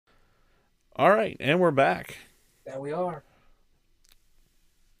All right, and we're back. There we are.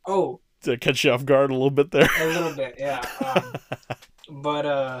 Oh, To catch you off guard a little bit there. a little bit, yeah.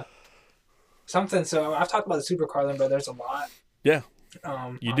 But something. So I've talked about the Super Carlin Brothers a lot. Yeah, you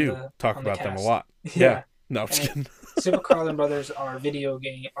On do the talk on the about them a cast. lot. Yeah. Yeah, No, I'm just and kidding. Super Carlin Brothers are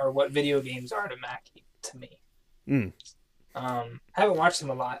what video games are to Mackie to me. Mm, I haven't watched them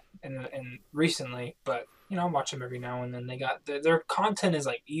a lot and recently, but I watch them every now and then. They got their content is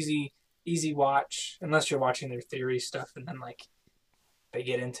like easy watch unless you're watching their theory stuff and then like they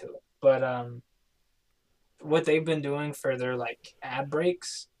get into it. But what they've been doing for their like ad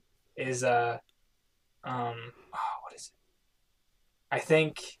breaks is what is it? I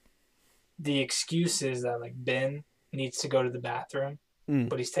think the excuse is that like Ben needs to go to the bathroom, mm,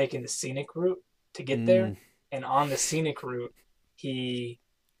 but he's taking the scenic route to get there, mm. and on the scenic route he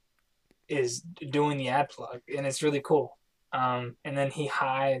is doing the ad plug, and it's really cool. And then he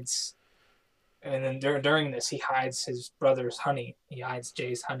hides, and then during this he hides his brother's honey. He hides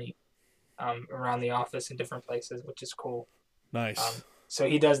Jay's honey around the office in different places, which is cool. Nice. So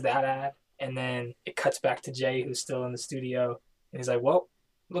he does that ad, and then it cuts back to Jay, who's still in the studio, and he's like, "Well,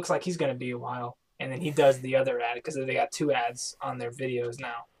 looks like he's gonna be a while." And then he does the other ad because they got two ads on their videos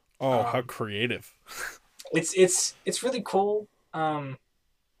now. Oh, how Um, creative. it's really cool.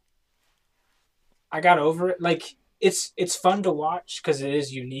 I got over it. Like it's fun to watch because it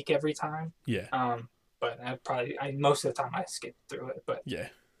is unique every time. Yeah. But I most of the time I skip through it. But Yeah.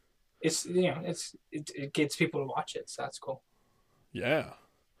 it gets people to watch it, so that's cool. Yeah.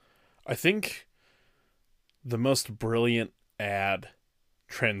 I think the most brilliant ad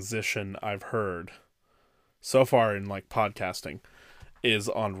transition I've heard so far in like podcasting is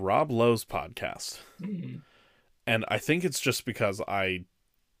on Rob Lowe's podcast. Mm. And I think it's just because I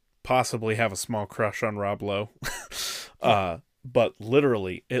possibly have a small crush on Rob Lowe. But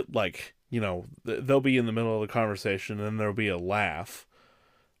literally it like, they'll be in the middle of the conversation and there'll be a laugh.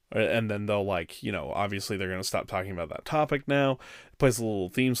 And then they'll like, obviously they're going to stop talking about that topic now. It plays a little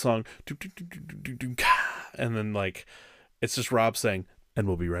theme song. And then like, it's just Rob saying, and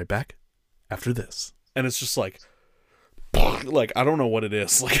we'll be right back after this. And it's just like I don't know what it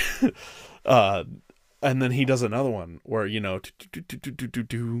is. Like, and then he does another one where,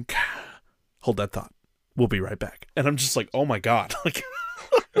 hold that thought. We'll be right back. And I'm just like, oh my God. Like,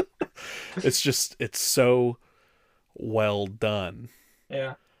 it's so well done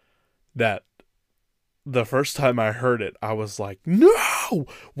Yeah. that the first time I heard it, I was like, no,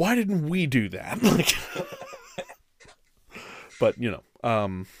 why didn't we do that? Like, but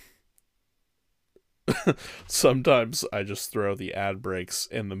sometimes I just throw the ad breaks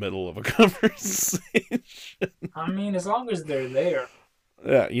in the middle of a conversation. I mean, as long as they're there,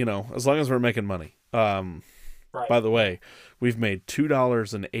 Yeah, as long as we're making money. right? By the way, we've made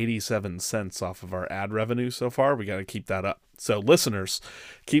 $2.87 off of our ad revenue so far. We got to keep that up. So listeners,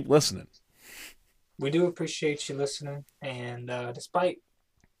 keep listening. We do appreciate you listening, and despite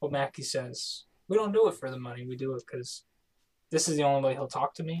what Mackie says, we don't do it for the money. We do it because this is the only way he'll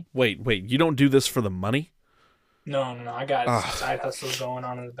talk to me. Wait, you don't do this for the money? No. I got Ah. some side hustles going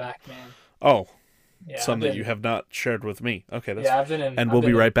on in the back, man. Oh, Yeah, some that you have not shared with me. Okay, that's I've been in. and I've we'll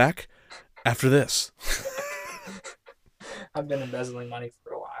been be in- right back after this. I've been embezzling money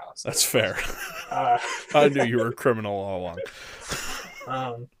for a while. So. That's fair. Uh, I knew you were a criminal all along.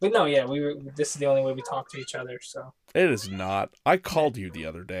 but no, yeah, this is the only way we talk to each other. So It is not. I called you the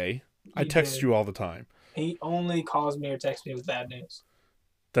other day. I You text did. you all the time. He only calls me or texts me with bad news.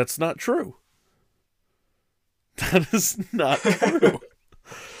 That's not true. That is not true.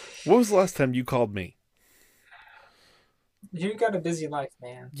 What was the last time you called me? You got a busy life,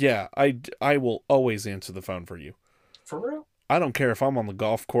 man. Yeah, I will always answer the phone for you. For real? I don't care if I'm on the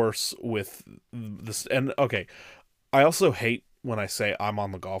golf course with this. And okay, I also hate when I say I'm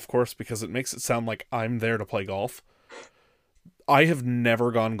on the golf course because it makes it sound like I'm there to play golf. I have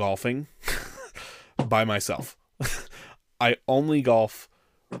never gone golfing by myself. I only golf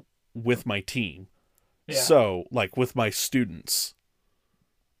with my team. Yeah. So, like with my students.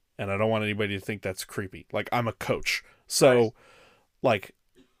 And I don't want anybody to think that's creepy. Like I'm a coach. So, Right. like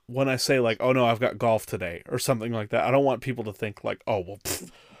when I say like, "Oh no, I've got golf today" or something like that, I don't want people to think like, "Oh, well,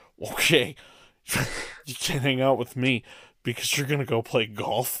 okay. You can't hang out with me because you're going to go play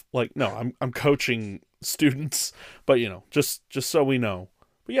golf." Like, no, I'm coaching students, but just so we know.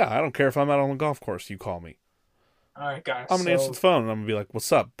 But yeah, I don't care if I'm out on the golf course, you call me. All right, guys. I'm going to answer the phone and I'm going to be like,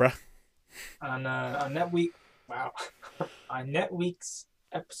 "What's up, bruh?" On Net Week, wow, on Net Week's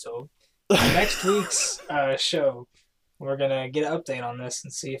episode, next week's show, we're gonna get an update on this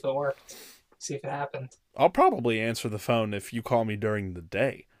and see if it worked, see if it happened. I'll probably answer the phone if you call me during the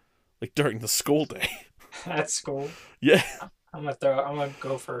day. like during the school day. at school. Yeah. I'm gonna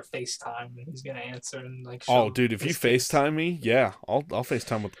go for a FaceTime, and he's gonna answer and like Oh, show dude, if you his face. FaceTime me, yeah, I'll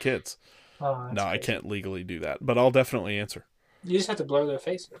FaceTime with the kids. Oh, No, that's I crazy. can't legally do that, but I'll definitely answer. You just have to blur their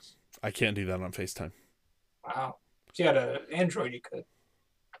faces. I can't do that on FaceTime. Wow. If you had an Android, you could.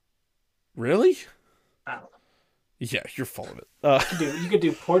 Really? I don't know. Yeah, you're full of it. You could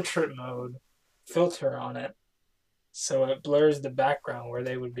do portrait mode, filter on it, so it blurs the background where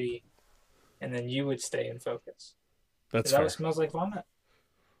they would be, and then you would stay in focus. That's Is that fair. what smells like vomit?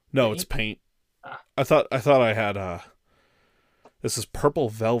 No, it's paint. Ah. I thought I had this is Purple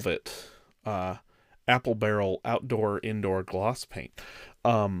Velvet Apple Barrel outdoor indoor gloss paint.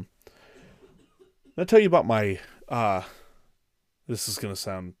 I'll tell you about my this is going to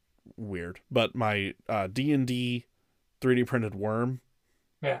sound weird, but my D&D 3D printed worm.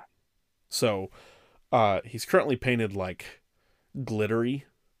 Yeah. So he's currently painted like glittery,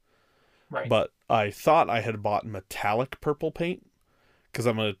 Right. but I thought I had bought metallic purple paint because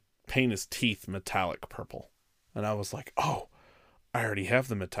I'm going to paint his teeth metallic purple. And I was like, oh, I already have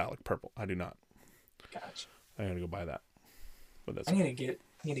the metallic purple. I do not. Gotcha. I gotta go buy that. But that's I need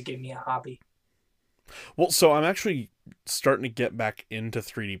to give me a hobby. well, so I'm actually starting to get back into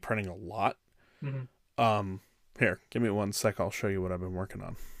 3D printing a lot. Mm-hmm. Here, give me 1 sec. I'll show you what I've been working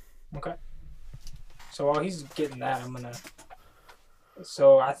on. Okay. So while he's getting that,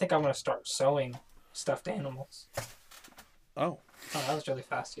 So I think I'm gonna start sewing stuffed animals. Oh, Oh, that was really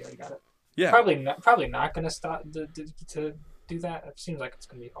fast. You already got it. yeah. Probably not gonna stop to do that. It seems like it's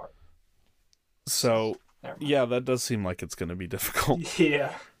gonna be hard. So, Never mind. yeah, that does seem like it's going to be difficult.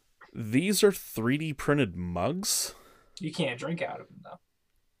 Yeah. These are 3D printed mugs. You can't drink out of them though.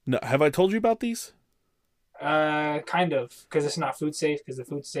 No, have I told you about these? Kind of, because it's not food safe. Because the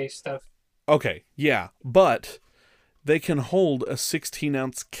food safe stuff. Okay, yeah, but they can hold a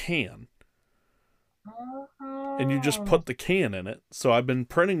 16-ounce can, and you just put the can in it. So I've been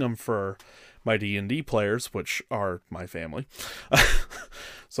printing them for my D&D players, which are my family.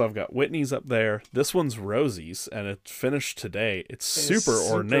 So I've got Whitney's up there. This one's Rosie's, and it finished today. It's super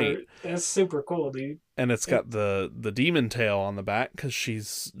ornate. That's super cool, dude. And it's got the demon tail on the back because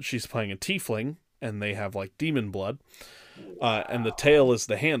she's playing a tiefling, and they have like demon blood. And the tail is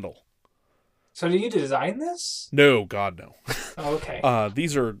the handle. So do you design this? No, God no. Oh, okay.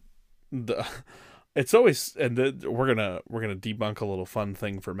 These are the. It's always, and we're gonna debunk a little fun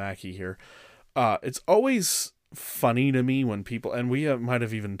thing for Mackie here. It's always funny to me when people, and we might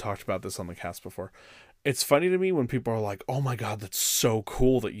have even talked about this on the cast before. It's funny to me when people are like, "Oh my God, that's so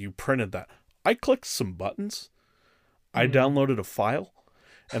cool that you printed that." I clicked some buttons. I downloaded a file,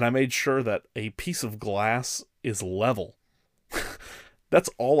 and I made sure that a piece of glass is level. That's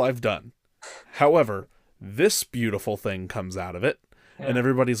all I've done. However, this beautiful thing comes out of it, and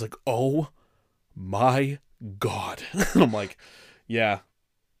everybody's like, "Oh my God." And I'm like, yeah,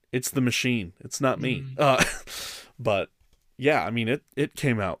 it's the machine. It's not me. But yeah, I mean, it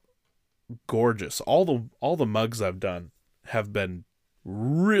came out gorgeous. All the mugs I've done have been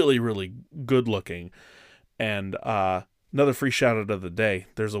really, really good looking. And another free shout out of the day.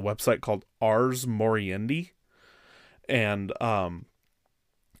 There's a website called Ars Moriendi, and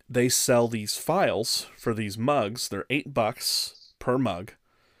they sell these files for these mugs. They're $8 per mug.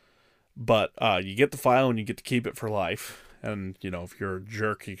 But you get the file and you get to keep it for life. And, you know, if you're a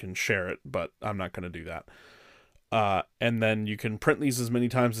jerk, you can share it. But I'm not going to do that. And then you can print these as many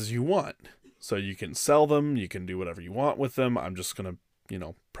times as you want. So you can sell them. You can do whatever you want with them. I'm just going to, you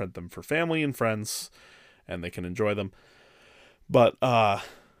know, print them for family and friends. And they can enjoy them. But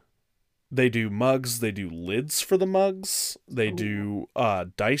they do mugs. They do lids for the mugs. They do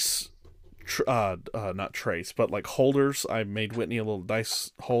dice. Not trace, but like holders. I made Whitney a little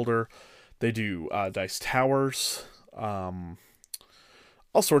dice holder. They do dice towers, all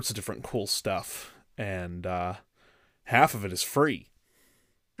sorts of different cool stuff, and half of it is free.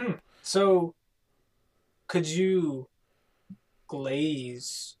 So, could you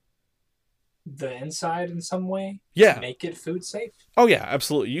glaze the inside in some way? Yeah. To make it food safe? Oh yeah,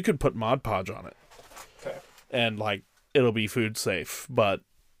 absolutely. You could put Mod Podge on it. Okay. And like it'll be food safe, but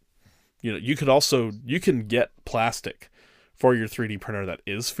you know, you can get plastic for your 3D printer that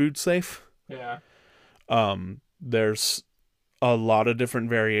is food safe. Yeah. There's a lot of different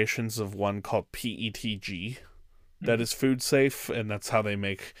variations of one called PETG that is food safe, and that's how they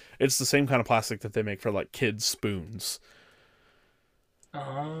make. It's the same kind of plastic that they make for like kids' spoons.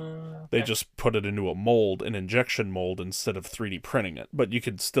 They just put it into a mold, an injection mold, instead of 3D printing it. But you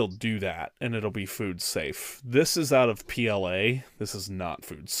could still do that, and it'll be food safe. This is out of PLA. This is not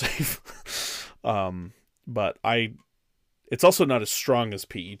food safe. But It's also not as strong as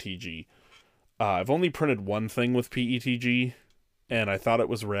PETG. I've only printed one thing with PETG, and I thought it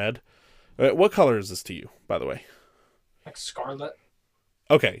was red. What color is this to you, by the way? Like scarlet.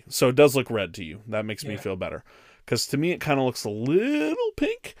 Okay, so it does look red to you. That makes me Yeah. feel better. Because to me, it kind of looks a little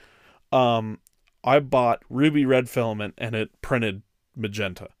pink. Um, I bought ruby red filament, and it printed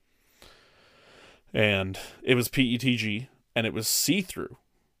magenta. And it was PETG, and it was see-through,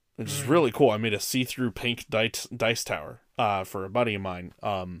 which is really cool. I made a see-through pink dice tower for a buddy of mine.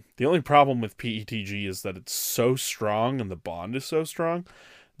 The only problem with PETG is that it's so strong, and the bond is so strong,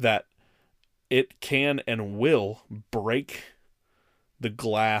 that it can and will break the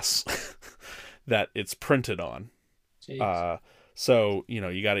glass that it's printed on. Jeez. So,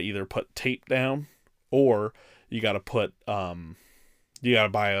 you got to either put tape down, or you got to you got to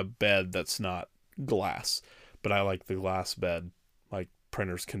buy a bed that's not glass. But I like the glass bed, like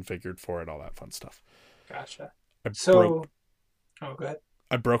printers configured for it, all that fun stuff. Gotcha. I So, broke oh, go ahead.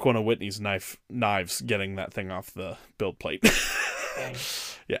 I broke one of Whitney's knives getting that thing off the build plate. Dang.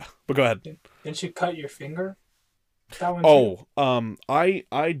 Yeah, but go ahead. Didn't you cut your finger? That one too?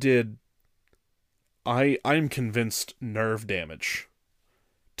 I did. I'm convinced nerve damage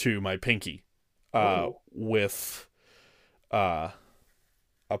to my pinky, with a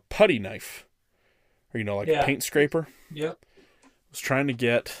putty knife, or like a paint scraper. Yep. I was trying to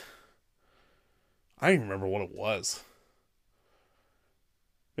get. I don't even remember what it was.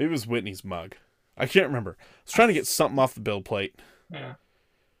 Maybe it was Whitney's mug. I can't remember. I was trying to get something off the build plate. Yeah.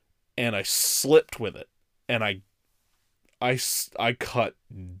 And I slipped with it, and I cut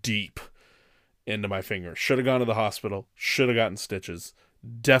deep into my finger. Should have gone to the hospital. Should have gotten stitches.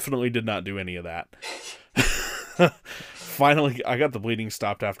 Definitely did not do any of that. Finally, I got the bleeding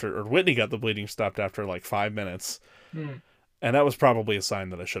stopped or Whitney got the bleeding stopped after like 5 minutes. And that was probably a sign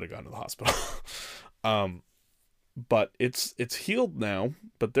that I should have gone to the hospital. But it's healed now,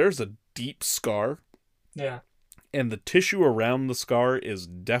 but there's a deep scar. Yeah. And the tissue around the scar is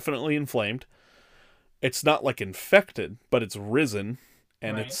definitely inflamed. It's not like infected, but it's risen,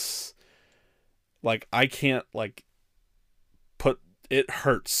 and it's like I can't it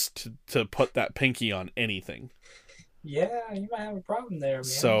hurts to put that pinky on anything. Yeah, you might have a problem there, man.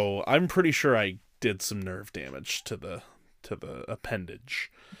 So I'm pretty sure I did some nerve damage to the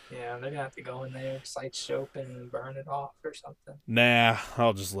appendage. Yeah, they're gonna have to go in there, slice it open, and burn it off or something. Nah,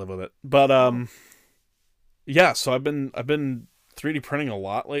 I'll just live with it. But yeah, so I've been 3D printing a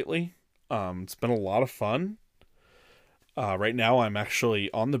lot lately. It's been a lot of fun. Right now I'm actually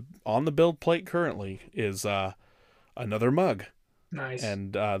on the build plate currently is another mug. Nice.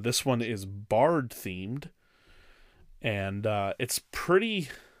 And this one is Bard themed. And it's pretty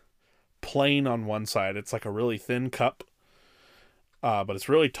plain on one side. It's like a really thin cup. But it's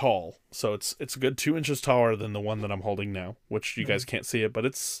really tall. So it's a good 2 inches taller than the one that I'm holding now, which you guys can't see it, but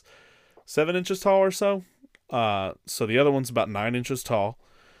it's 7 inches tall or so. So the other one's about 9 inches tall.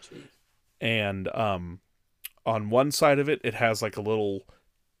 Jeez. And on one side of it has like a little,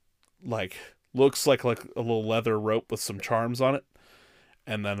 looks like a little leather rope with some charms on it.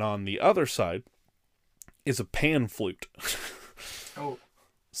 And then on the other side is a pan flute. Oh.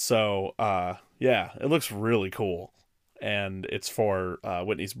 So, yeah, it looks really cool. And it's for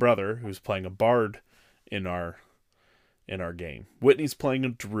Whitney's brother, who's playing a bard in our game. Whitney's playing a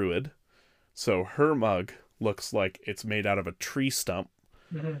druid, so her mug looks like it's made out of a tree stump,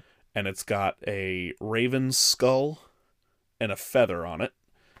 and it's got a raven's skull and a feather on it.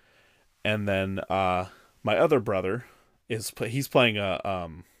 And then my other brother he's playing a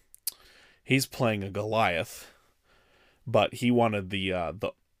Goliath, but he wanted the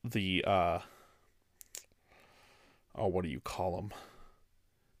what do you call them?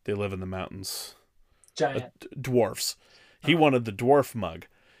 They live in the mountains. Giant. Dwarfs. He wanted the dwarf mug,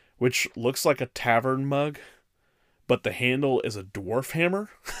 which looks like a tavern mug, but the handle is a dwarf hammer.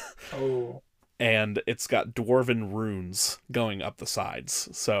 Oh. And it's got dwarven runes going up the sides.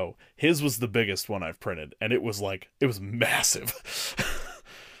 So his was the biggest one I've printed, and it was massive.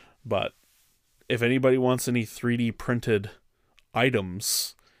 But if anybody wants any 3D printed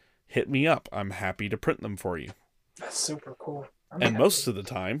items, hit me up. I'm happy to print them for you. That's super cool. And most of the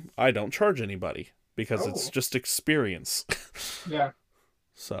time, I don't charge anybody because it's just experience. Yeah.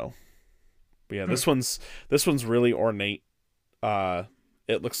 So, but yeah, this one's really ornate.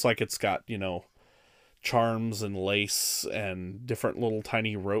 It looks like it's got, charms and lace and different little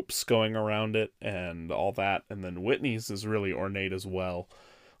tiny ropes going around it and all that. And then Whitney's is really ornate as well.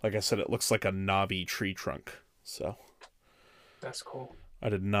 Like I said, it looks like a knobby tree trunk. So that's cool. I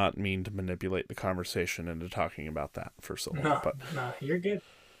did not mean to manipulate the conversation into talking about that for so long. No, you're good.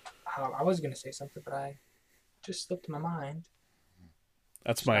 I was going to say something, but I just slipped my mind.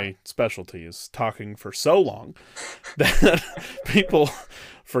 That's my specialty, is talking for so long that people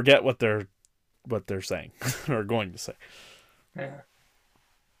forget what they're saying or going to say. Yeah.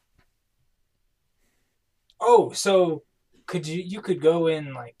 Oh, so you could go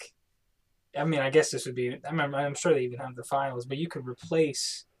in like, I mean, I guess this would be. I'm sure they even have the files, but you could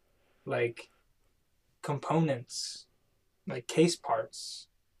replace like components, like case parts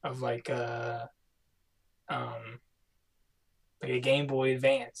of um like a Game Boy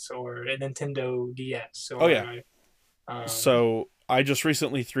Advance or a Nintendo DS Oh or yeah. So I just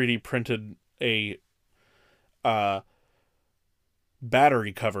recently 3D printed a uh,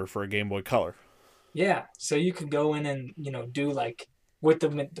 battery cover for a Game Boy Color. yeah. So you could go in and do like with the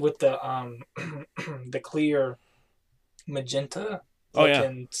the clear magenta Oh yeah.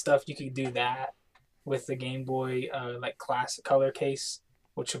 looking stuff. You could do that with the Game Boy like classic color case,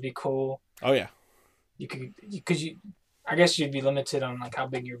 which would be cool. Oh yeah. You could because you I guess you'd be limited on like how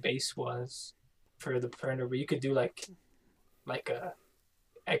big your base was for the printer, but you could do like a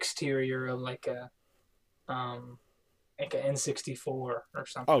exterior of um like a N64 or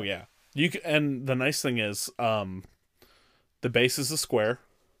something. Oh yeah. And the nice thing is, the base is a square,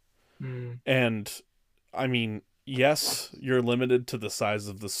 Mm. and I mean, yes, you're limited to the size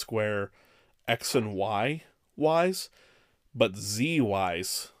of the square X and Y wise, but Z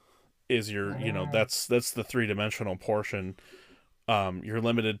wise is your, that's the three-dimensional portion. You're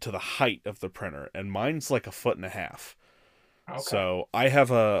limited to the height of the printer, and mine's like 1.5 feet. Okay. So I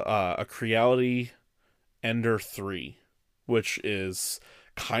have a Creality Ender 3, which is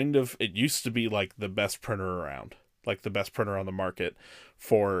kind of, it used to be like the best printer around, like the best printer on the market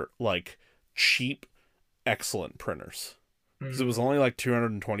for like cheap, excellent printers. Because it was only like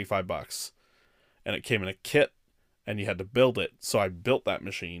 $225, and it came in a kit, and you had to build it. So I built that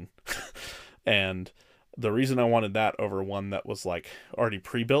machine, and the reason I wanted that over one that was like already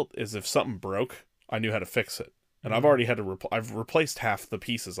pre-built is if something broke, I knew how to fix it. And I've already had to I've replaced half the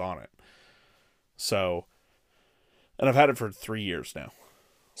pieces on it. So, and I've had it for 3 years now.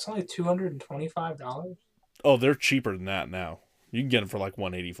 It's only $225. Oh, they're cheaper than that now. You can get them for like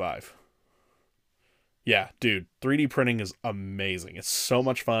 $185. Yeah, dude, 3D printing is amazing. It's so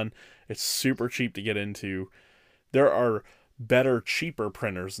much fun. It's super cheap to get into. There are better, cheaper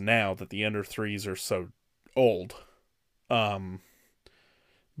printers now that the Ender 3s are so old.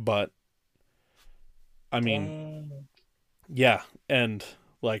 But I mean, Dang. yeah, and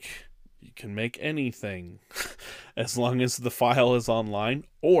like you can make anything as long as the file is online,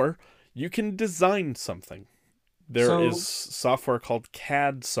 or you can design something. There is software called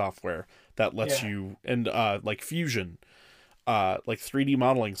CAD software that lets you, and like Fusion, like 3D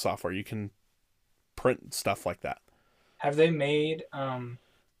modeling software. You can print stuff like that. Have they made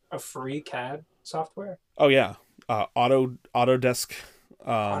a free CAD software? Oh yeah, Autodesk.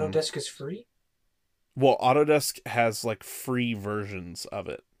 Autodesk is free? Well, Autodesk has like free versions of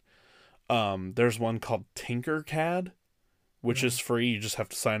it. There's one called Tinkercad, which is free. You just have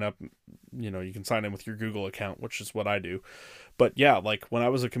to sign up. You can sign in with your Google account, which is what I do. But yeah, like when I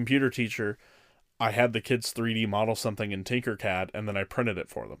was a computer teacher, I had the kids 3D model something in Tinkercad, and then I printed it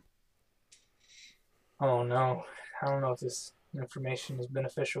for them. Oh no. I don't know if this information is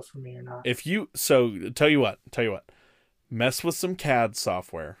beneficial for me or not. Tell you what, mess with some CAD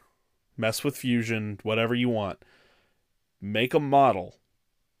software, mess with Fusion, whatever you want, make a model,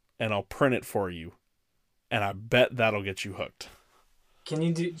 and I'll print it for you, and I bet that'll get you hooked. Can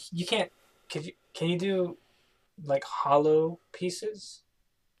you do? You can't. Can you do like hollow pieces?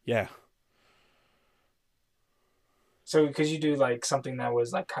 Yeah. So because you do like something that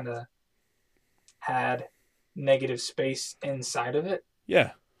was like kind of had negative space inside of it.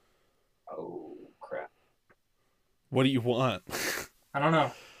 Yeah. Oh crap! What do you want? I don't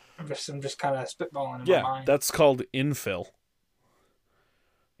know. I'm just kind of spitballing in my mind. That's called infill.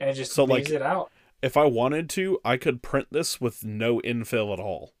 And it just leaves it out. If I wanted to, I could print this with no infill at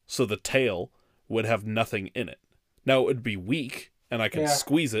all. So the tail would have nothing in it. Now it would be weak, and I could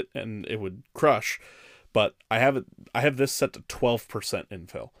squeeze it and it would crush. But I have this set to 12%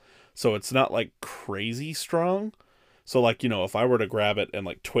 infill. So it's not like crazy strong. So like, if I were to grab it and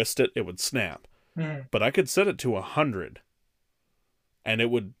like twist it, it would snap. But I could set it to 100, and it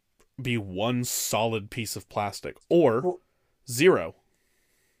would be one solid piece of plastic, or 0.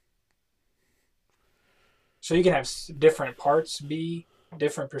 So you can have different parts be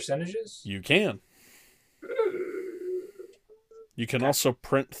different percentages? You can. You can also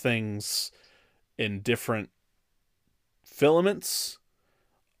print things in different filaments.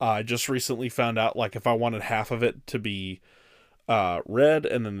 I just recently found out, like, if I wanted half of it to be red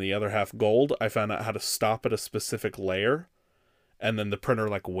and then the other half gold, I found out how to stop at a specific layer, and then the printer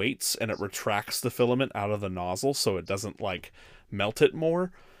like waits and it retracts the filament out of the nozzle so it doesn't like melt it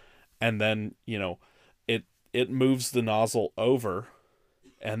more, and then it moves the nozzle over,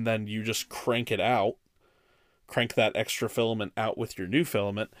 and then you just crank that extra filament out with your new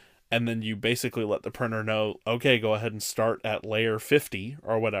filament, and then you basically let the printer know, okay, go ahead and start at layer 50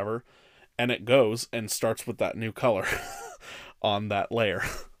 or whatever, and it goes and starts with that new color on that layer.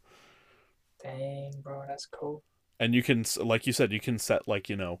 Dang, bro, that's cool. And you can, like you said, you can set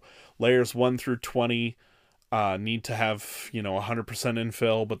layers 1 through 20 need to have 100%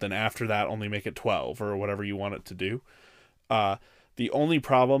 infill, but then after that only make it 12 or whatever you want it to do. The only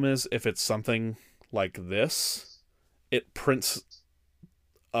problem is if it's something like this, it prints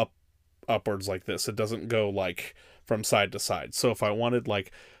upwards like this. It doesn't go like from side to side. So if I wanted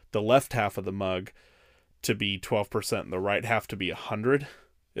like the left half of the mug to be 12% and the right half to be 100,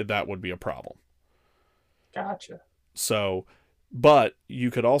 that would be a problem. Gotcha. So, but you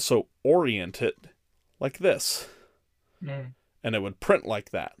could also orient it like this, and it would print like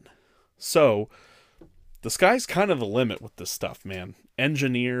that. So the sky's kind of the limit with this stuff, man.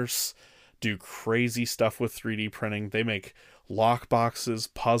 Engineers do crazy stuff with 3D printing. They make lock boxes,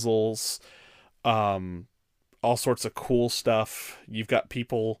 puzzles, all sorts of cool stuff. You've got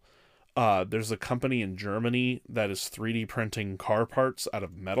people, there's a company in Germany that is 3D printing car parts out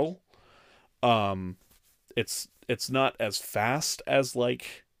of metal. It's not as fast as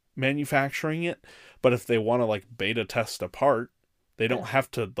like manufacturing it, but if they want to like beta test a part, they don't have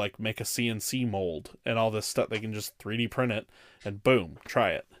to like make a CNC mold and all this stuff. They can just 3D print it and boom,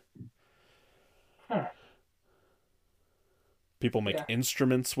 try it. Huh. People make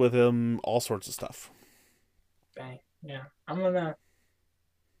instruments with them, all sorts of stuff. Dang. Yeah. I'm gonna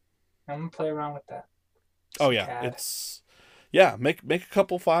play around with that. Oh yeah, CAD. Make a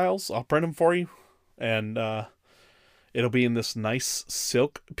couple files. I'll print them for you, and it'll be in this nice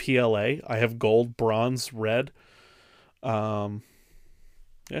silk PLA. I have gold, bronze, red.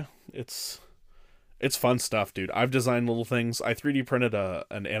 Yeah, it's fun stuff, dude. I've designed little things. I 3D printed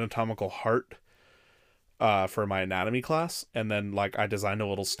an anatomical heart for my anatomy class, and then like I designed a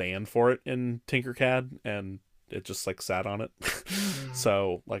little stand for it in Tinkercad, and it just like sat on it.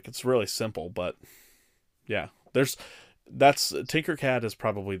 So like it's really simple, but yeah, Tinkercad is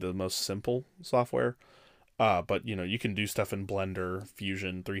probably the most simple software. But you can do stuff in Blender,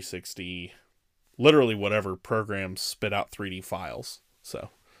 Fusion, 360, literally whatever programs spit out 3D files. So,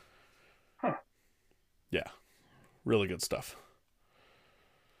 yeah, really good stuff.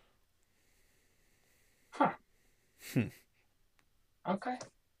 Okay.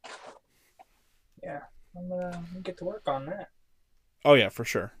 Yeah, I'm gonna get to work on that. Oh yeah, for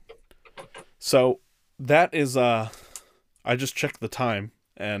sure. So that is I just checked the time,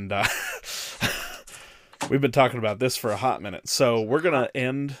 and we've been talking about this for a hot minute. So we're gonna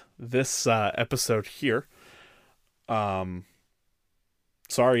end this episode here.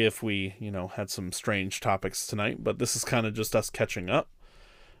 Sorry if we, had some strange topics tonight, but this is kind of just us catching up.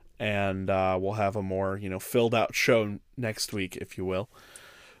 And we'll have a more, filled out show next week, if you will.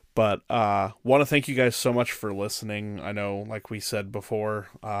 But want to thank you guys so much for listening. I know, like we said before,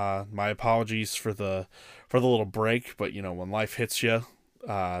 my apologies for the little break, but when life hits you,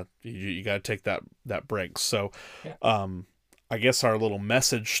 you got to take that break. So, I guess our little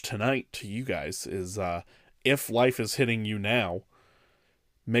message tonight to you guys is, if life is hitting you now,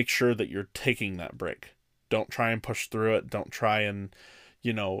 make sure that you're taking that break. Don't try and push through it. Don't try and,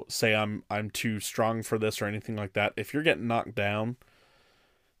 say I'm too strong for this or anything like that. If you're getting knocked down,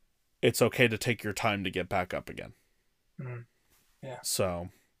 it's okay to take your time to get back up again. Yeah. So,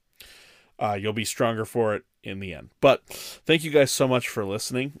 you'll be stronger for it in the end. But thank you guys so much for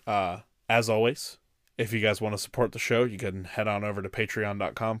listening. As always, if you guys want to support the show, you can head on over to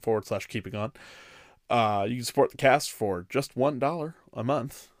patreon.com/keepingon. You can support the cast for just $1 a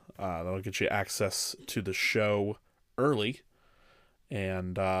month. That'll get you access to the show early.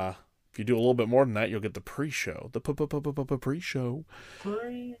 And if you do a little bit more than that, you'll get the pre-show. The pre-show.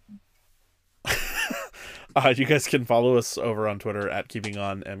 You guys can follow us over on Twitter at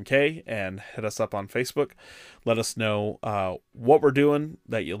KeepingOnMK and hit us up on Facebook. Let us know what we're doing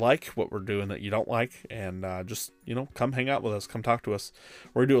that you like, what we're doing that you don't like, and just, come hang out with us. Come talk to us.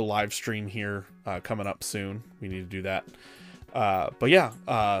 We're going to do a live stream here coming up soon. We need to do that. But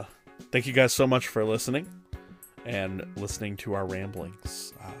yeah, thank you guys so much for listening and listening to our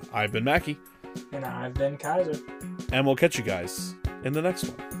ramblings. I've been Mackie. And I've been Kaiser. And we'll catch you guys in the next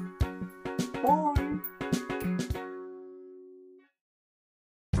one. Bye.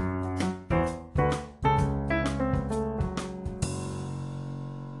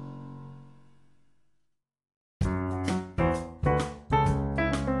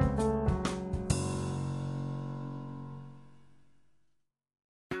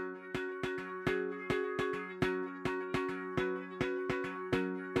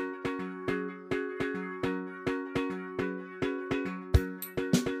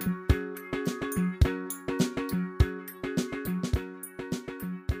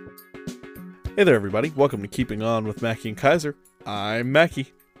 Hey there, everybody. Welcome to Keeping On with Mackie and Kaiser. I'm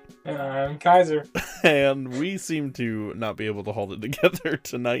Mackie. And I'm Kaiser. And we seem to not be able to hold it together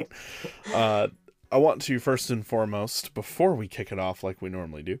tonight. I want to first and foremost, before we kick it off like we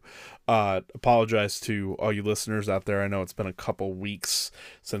normally do, apologize to all you listeners out there. I know it's been a couple weeks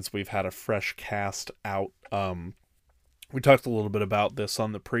since we've had a fresh cast out. We talked a little bit about this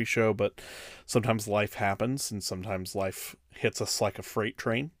on the pre-show, but sometimes life happens and sometimes life hits us like a freight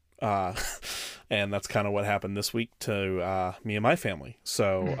train. And that's kind of what happened this week to me and my family.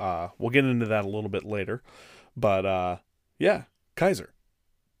 So we'll get into that a little bit later. But yeah, Kaiser,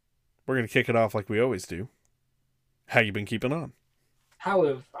 we're going to kick it off like we always do. How you been keeping on? How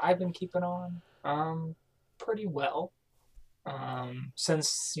have I been keeping on? Pretty well.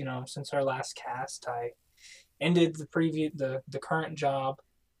 Since our last cast, I ended the current job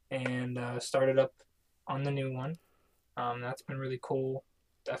and started up on the new one. That's been really cool.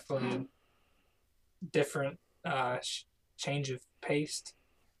 Definitely different change of pace.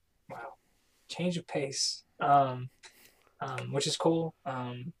 Wow, change of pace. Which is cool.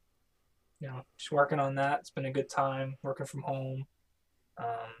 Just working on that. It's been a good time working from home.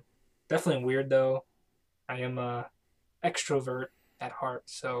 Definitely weird though. I am a extrovert at heart,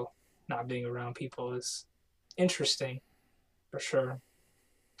 so not being around people is interesting for sure.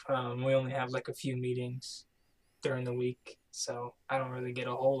 We only have like a few meetings during the week, so I don't really get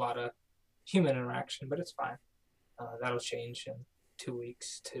a whole lot of human interaction, but it's fine. That'll change in 2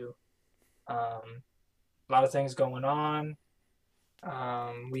 weeks too. A lot of things going on.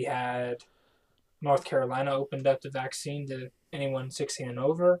 We had North Carolina opened up the vaccine to anyone 16 and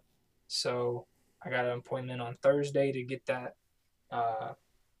over, so I got an appointment on Thursday to get that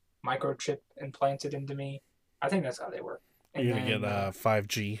microchip implanted into me. I think that's how they work. And you're going to get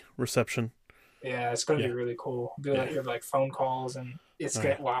 5G reception? Yeah, it's going to be really cool. Be able to hear like phone calls, and it's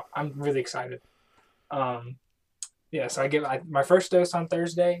good. Wow, I'm really excited. So I get my first dose on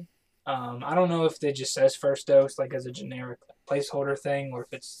Thursday. I don't know if it just says first dose like as a generic placeholder thing, or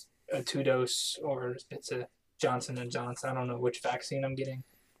if it's a 2-dose, or if it's a Johnson & Johnson. I don't know which vaccine I'm getting.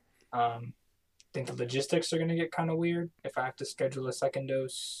 I think the logistics are going to get kind of weird if I have to schedule a second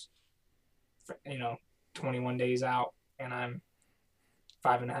dose, 21 days out, and I'm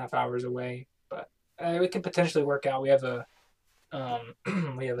 5.5 hours away. But it could potentially work out. We have a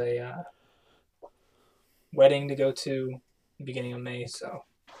wedding to go to beginning of May, so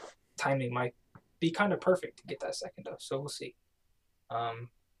timing might be kind of perfect to get that second dose. So we'll see.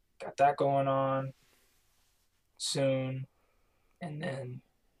 Got that going on soon, and then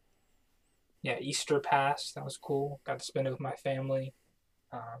Easter passed. That was cool. Got to spend it with my family.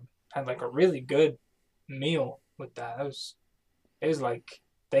 Had like a really good meal with that. It was like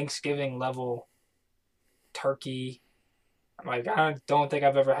Thanksgiving level turkey. Like I don't think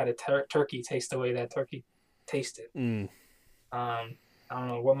I've ever had a turkey taste the way that turkey tasted. I don't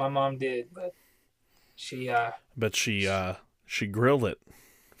know what my mom did, but she she grilled it,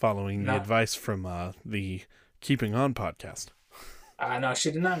 following the advice from the Keeping On podcast. No,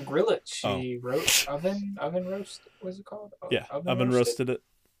 she did not grill it. She oven roast. What's it called? Oven roasted it.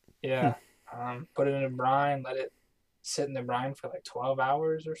 Yeah. Put it in a brine, let it sit in the brine for like 12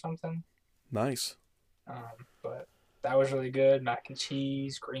 hours or something. Nice. But that was really good. Mac and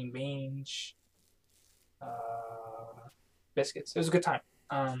cheese, green beans, biscuits. It was a good time.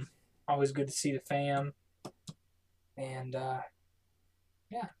 Always good to see the fam. And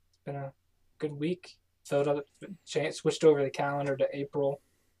it's been a good week. Switched over the calendar to April,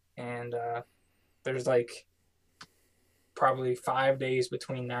 and there's like probably 5 days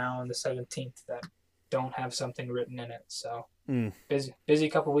between now and the 17th that don't have something written in it. So busy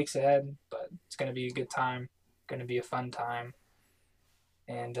couple weeks ahead, but it's gonna be a good time. Gonna be a fun time.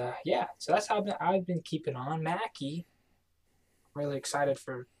 And so that's how I've been keeping on. Mackie, I'm really excited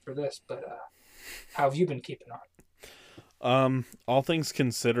for this, but how have you been keeping on? All things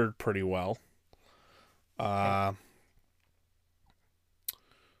considered, pretty well. Where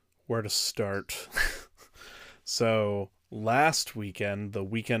to start? So last weekend, the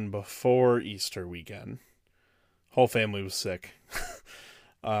weekend before Easter weekend, whole family was sick.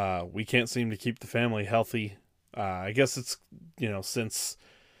 We can't seem to keep the family healthy. I guess it's, since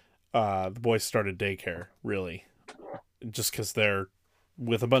the boys started daycare, really. Just because they're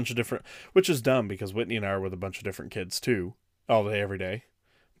with a bunch of different, which is dumb because Whitney and I are with a bunch of different kids too, all day, every day.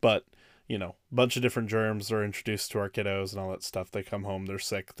 But, a bunch of different germs are introduced to our kiddos and all that stuff. They come home, they're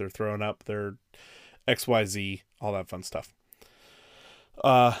sick, they're throwing up, they're XYZ, all that fun stuff.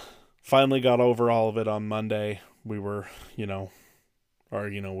 Finally got over all of it on Monday. We were,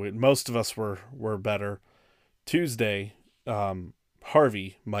 most of us were better. Tuesday,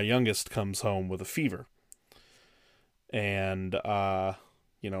 Harvey, my youngest, comes home with a fever. And, it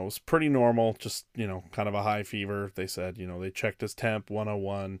was pretty normal, just, kind of a high fever. They said, they checked his temp,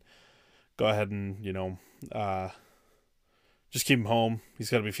 101. Go ahead and, just keep him home. He's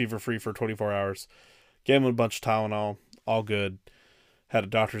got to be fever-free for 24 hours. Gave him a bunch of Tylenol, all good. Had a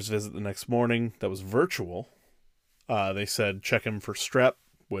doctor's visit the next morning that was virtual. They said check him for strep,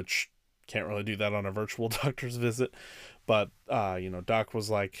 which can't really do that on a virtual doctor's visit. But, Doc was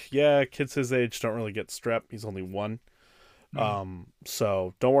like, yeah, kids his age don't really get strep. He's only 1.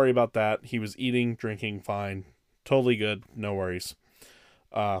 So don't worry about that. He was eating, drinking fine. Totally good. No worries.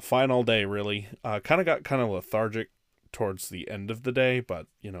 Fine all day, really. Kind of lethargic towards the end of the day, but,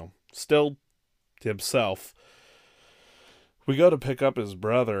 still to himself. We go to pick up his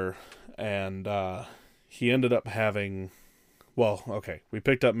brother, and he ended up having... Well, okay, we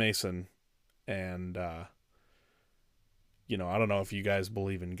picked up Mason, and, I don't know if you guys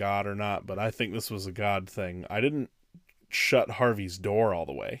believe in God or not, but I think this was a God thing. I didn't shut Harvey's door all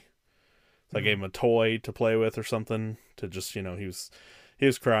the way. So I gave him a toy to play with or something to just, he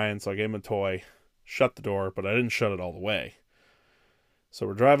was crying, so I gave him a toy, shut the door, but I didn't shut it all the way. So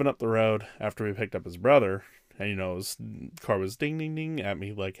we're driving up the road after we picked up his brother, and, his car was ding, ding, ding at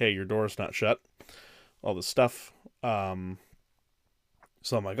me like, hey, your door's not shut. All this stuff.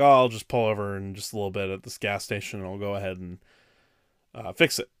 So I'm like, oh, I'll just pull over in just a little bit at this gas station, and I'll go ahead and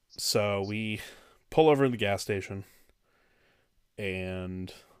fix it. So we pull over at the gas station,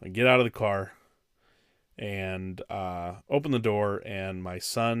 and I get out of the car, and open the door, and my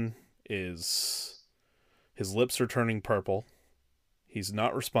son his lips are turning purple. He's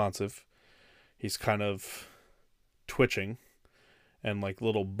not responsive. He's kind of twitching, and like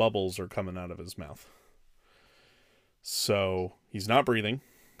little bubbles are coming out of his mouth. So he's not breathing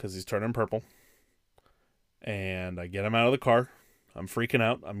because he's turning purple. And I get him out of the car. I'm freaking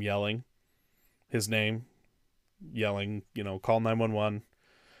out. I'm yelling his name, yelling, call 911,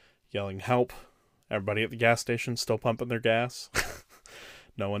 yelling help. Everybody at the gas station still pumping their gas.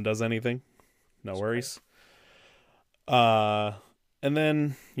 No one does anything. No worries. And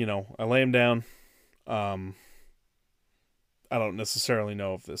then, I lay him down. I don't necessarily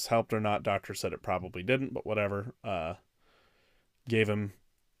know if this helped or not. Doctor said it probably didn't, but whatever. Gave him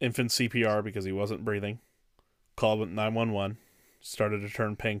infant CPR because he wasn't breathing. Called 911. Started to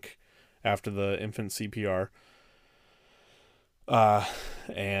turn pink after the infant CPR.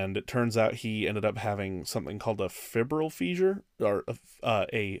 And it turns out he ended up having something called a febrile seizure, or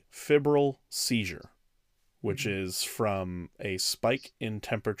a febrile seizure, which is from a spike in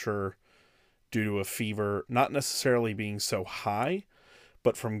temperature due to a fever, not necessarily being so high,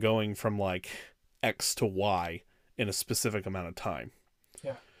 but from going from like X to Y in a specific amount of time.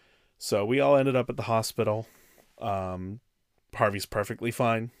 Yeah. So we all ended up at the hospital. Harvey's perfectly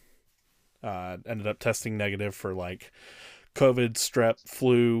fine. Ended up testing negative for like COVID, strep,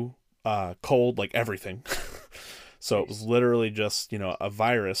 flu, cold, like everything. So it was literally just, a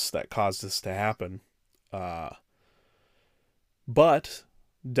virus that caused this to happen. But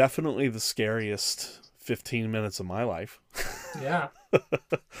definitely the scariest 15 minutes of my life. Yeah.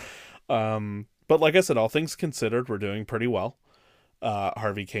 But like I said, all things considered, we're doing pretty well.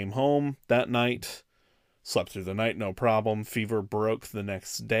 Harvey came home that night, slept through the night, no problem. Fever broke the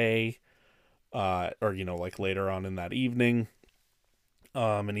next day, or, like later on in that evening.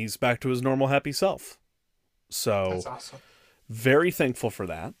 And he's back to his normal happy self. So that's awesome. Very thankful for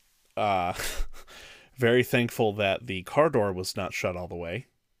that. Very thankful that the car door was not shut all the way.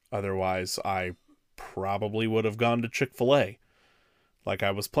 Otherwise, I probably would have gone to Chick-fil-A like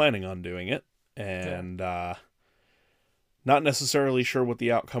I was planning on doing it. And not necessarily sure what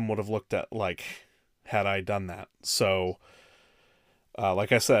the outcome would have looked at like had I done that. So,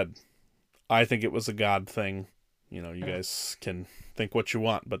 like I said, I think it was a God thing. You guys can think what you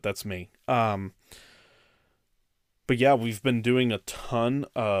want, but that's me. But yeah, we've been doing a ton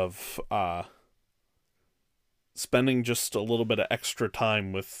of spending just a little bit of extra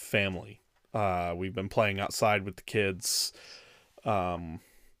time with family. We've been playing outside with the kids, playing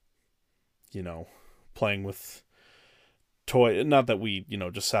with toy. Not that we,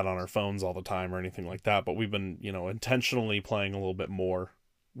 just sat on our phones all the time or anything like that, but we've been, intentionally playing a little bit more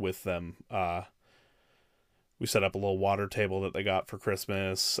with them. We set up a little water table that they got for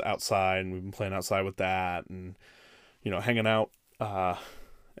Christmas outside, and we've been playing outside with that and, hanging out,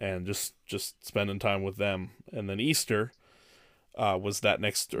 and just spending time with them. And then Easter, was that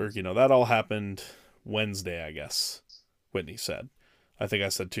next, or, that all happened Wednesday, I guess, Whitney said. I think I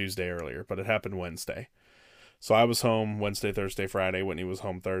said Tuesday earlier, but it happened Wednesday. So I was home Wednesday, Thursday, Friday. Whitney was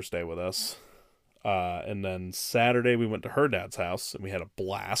home Thursday with us. And then Saturday we went to her dad's house and we had a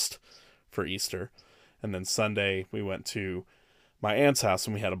blast for Easter. And then Sunday we went to my aunt's house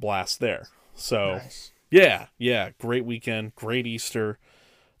and we had a blast there. So Nice. yeah, great weekend, great Easter.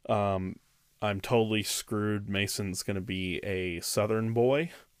 I'm totally screwed. Mason's gonna be a Southern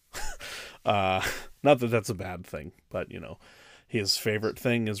boy. uh, Not that that's a bad thing, but his favorite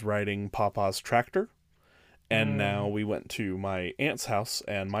thing is riding Papa's tractor. And now we went to my aunt's house,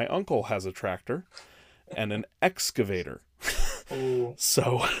 and my uncle has a tractor and an excavator. Ooh.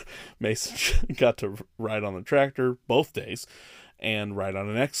 So Mason got to ride on the tractor both days and ride on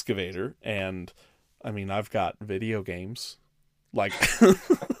an excavator. And I mean, I've got video games like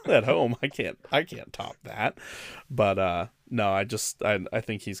at home. I can't top that. But no, I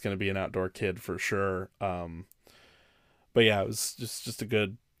think he's going to be an outdoor kid for sure. But yeah, it was just a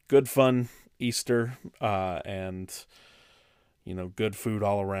good fun Easter, and good food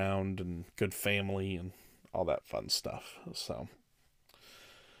all around and good family and all that fun stuff. So,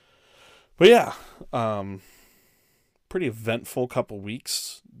 but yeah, pretty eventful couple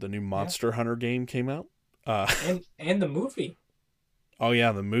weeks. The new Monster Hunter game came out. And the movie. Oh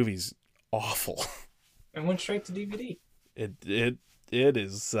yeah, the movie's awful. It went straight to DVD. It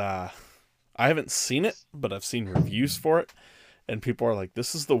is. I haven't seen it, but I've seen reviews for it, and people are like,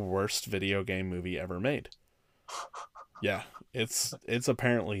 "This is the worst video game movie ever made." Yeah, it's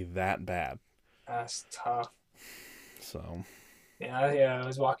apparently that bad. That's tough. So. Yeah, I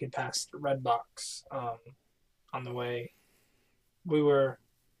was walking past Redbox on the way. We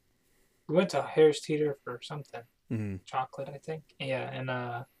went to Harris Teeter for something. Mm-hmm. Chocolate, I think. Yeah,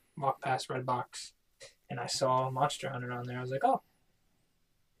 and walked past Redbox, and I saw Monster Hunter on there. I was like, oh,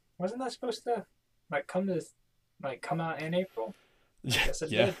 wasn't that supposed to come out in April? I guess it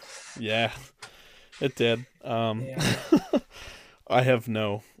did. Yeah, it did. Yeah. I have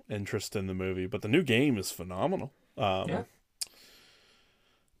no interest in the movie, but the new game is phenomenal. Yeah.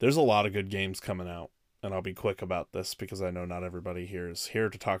 There's a lot of good games coming out, and I'll be quick about this because I know not everybody here is here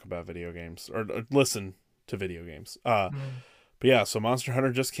to talk about video games or listen to video games. But yeah, so Monster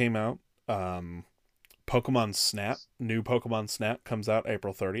Hunter just came out. Pokemon Snap, new Pokemon Snap comes out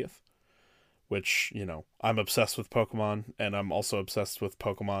April 30th, which, I'm obsessed with Pokemon, and I'm also obsessed with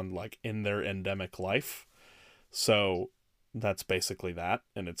Pokemon like in their endemic life. So that's basically that,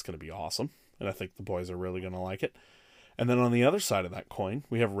 and it's going to be awesome. And I think the boys are really going to like it. And then on the other side of that coin,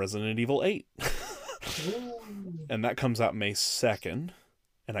 we have Resident Evil 8. And that comes out May 2nd,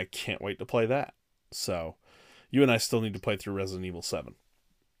 and I can't wait to play that. So you and I still need to play through Resident Evil 7.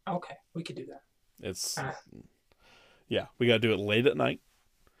 Okay, we could do that. Yeah, we got to do it late at night.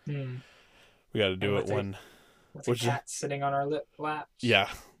 We got to do it when... With the cat sitting on our laps. Yeah,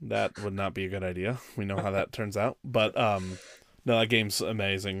 that would not be a good idea. We know how that turns out. But no, that game's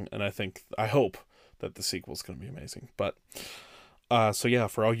amazing, and I hope that the sequel's going to be amazing. But so yeah,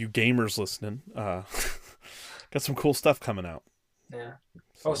 for all you gamers listening, got some cool stuff coming out. Yeah.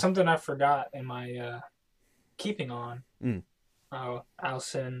 So. Oh, something I forgot in my keeping on.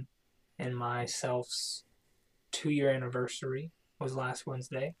 Allison and myself's 2-year anniversary was last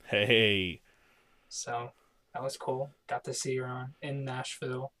Wednesday. Hey. So that was cool. Got to see her in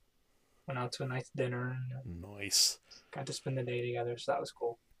Nashville. Went out to a nice dinner. Nice. Got to spend the day together, so that was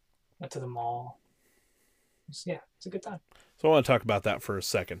cool. Went to the mall. It's a good time. So I want to talk about that for a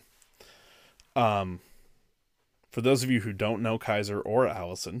second. For those of you who don't know Kaiser or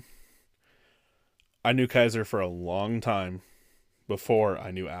Allison, I knew Kaiser for a long time before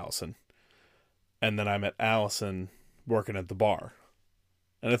I knew Allison. And then I met Allison working at the bar.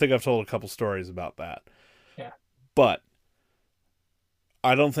 And I think I've told a couple stories about that. Yeah. But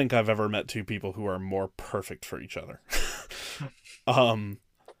I don't think I've ever met two people who are more perfect for each other. And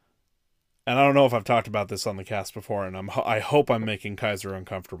I don't know if I've talked about this on the cast before, and I hope I'm making Kaiser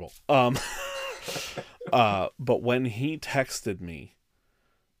uncomfortable. But when he texted me,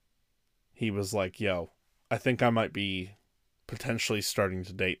 he was like, yo, I think I might be potentially starting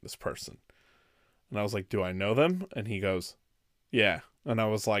to date this person. And I was like, do I know them? And he goes, yeah. And I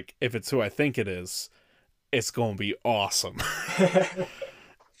was like, if it's who I think it is, it's going to be awesome.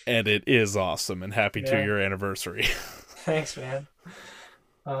 And it is awesome, and happy 2-year anniversary. Thanks, man.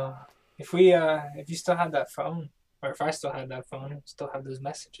 If you still had that phone, or if I still had that phone, still have those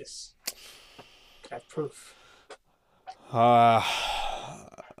messages, could have proof. I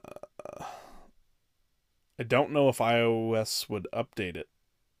don't know if iOS would update it,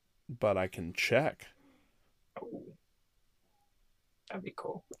 but I can check. Oh, that'd be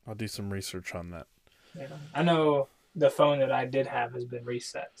cool. I'll do some research on that. Yeah, I know the phone that I did have has been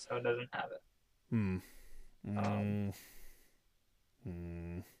reset, so it doesn't have it.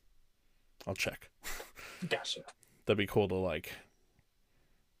 I'll check. Gotcha. That'd be cool to like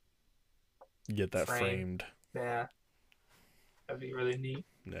get that Frame. framed. Yeah, that'd be really neat.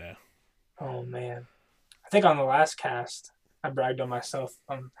 Yeah. Oh man, I think on the last cast, I bragged on myself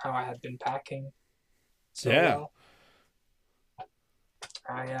on how I had been packing so Yeah. well.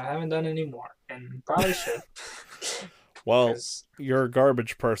 I haven't done any more, and probably should. Well, 'Cause, you're a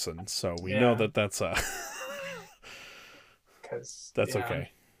garbage person, so we know yeah, that that's because that's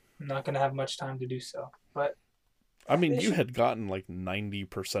okay. I'm not gonna have much time to do so. But I mean, it you should. had gotten like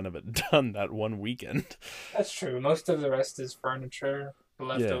 90% of it done that one weekend. That's true. Most of the rest is furniture, Yeah.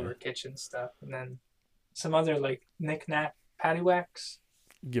 leftover kitchen stuff, and then some other like knick-knack paddywhacks.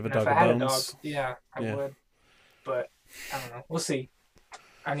 Give a And if dog I a had a dog, bones. yeah, I Yeah. would. But I don't know. We'll see.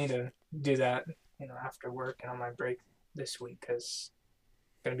 I need to do that, after work and on my break this week because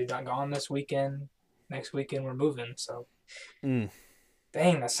I'm gonna be gone this weekend. Next weekend we're moving, so Mm.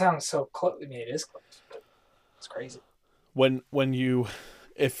 dang, that sounds so close. I mean, it is close, but it's crazy. When you,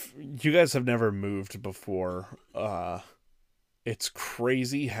 if you guys have never moved before, it's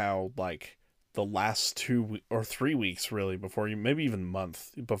crazy how like the last 2 or 3 weeks really before you, maybe even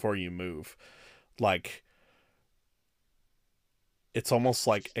month before you move, like it's almost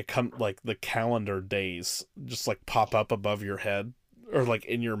like like the calendar days just like pop up above your head or like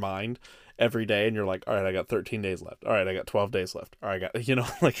in your mind every day, and you're like, all right, I got 13 days left, all right, I got 12 days left, all right, I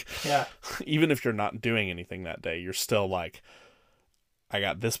got, like Yeah. even if you're not doing anything that day, you're still like, I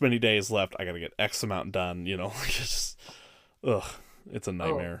got this many days left, I gotta get X amount done, like it's just, ugh, it's a Oh,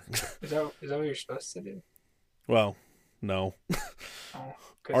 nightmare. is that what you're supposed to do? Well, no. Oh,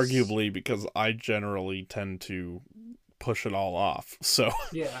 Arguably, because I generally tend to push it all off, so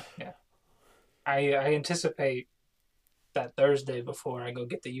yeah, yeah. I anticipate that Thursday before I go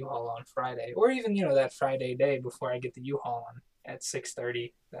get the U-Haul on Friday, or even that Friday day before I get the U-Haul on at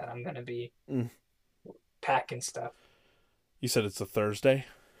 6:30, that I'm gonna be Mm. packing stuff. You said it's a Thursday?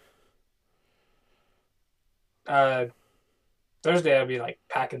 Uh, Thursday I'll be like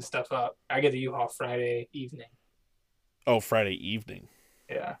packing stuff up. I get the U-Haul Friday evening. Oh, Friday evening.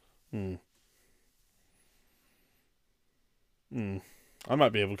 Yeah. Hmm. I might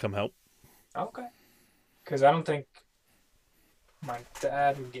be able to come help. Okay. Because I don't think my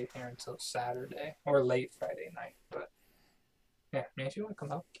dad would get here until Saturday or late Friday night. But yeah, I mean, if you want to come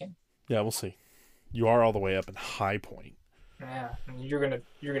help, you can. Yeah, we'll see. You are all the way up in High Point. Yeah, I mean, you're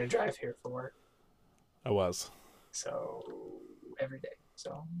gonna drive here for work, I was. so every day.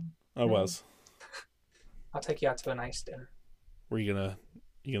 So I was. I'll take you out to a nice dinner. Were you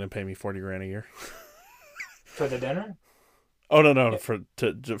gonna pay me 40 grand a year? For the dinner? Oh no, Yeah. for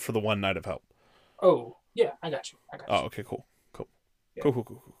the one night of help. Oh, yeah, I got you. Oh, okay, cool. Yeah.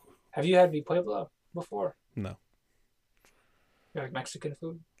 Cool. Have you had mi pueblo before? No. You like Mexican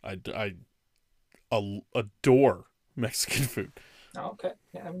food? I adore Mexican food. Oh, okay.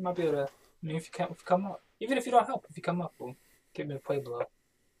 Yeah, we might be able to. I mean, if you come up, even if you don't help, if you come up, we'll get mi pueblo.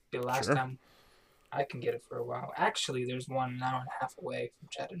 Be the last Sure. time I can get it for a while. Actually, there's one an hour and a half away from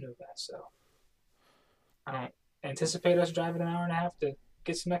Chattanooga, so I don't anticipate us driving an hour and a half to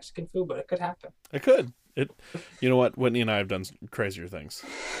get some Mexican food, but it could happen. It could. You know what? Whitney and I have done crazier things.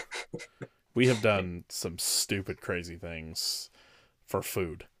 We have done some stupid, crazy things for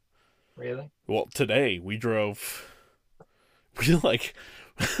food. Really? Well, today we drove. We like.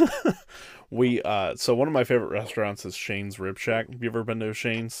 So one of my favorite restaurants is Shane's Rib Shack. Have you ever been to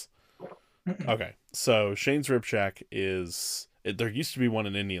Shane's? Okay, so Shane's Rib Shack there used to be one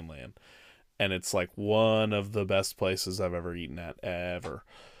in Indian Land, and it's like one of the best places I've ever eaten at ever.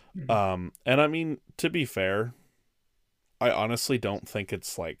 And I mean, to be fair, I honestly don't think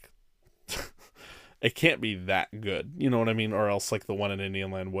it's like it can't be that good. You know what I mean? Or else like the one in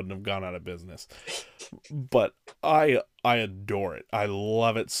Indian Land wouldn't have gone out of business. But I adore it. I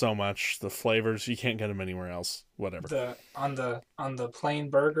love it so much. The flavors, you can't get them anywhere else. Whatever. On the plain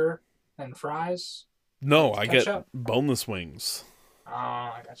burger and fries. No, I get Ketchup? boneless wings. Oh,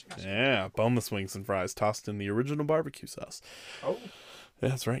 I got you. Yeah, boneless wings and fries tossed in the original barbecue sauce. Oh, Yeah,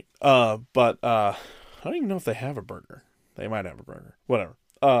 that's right. But I don't even know if they have a burger. They might have a burger. Whatever.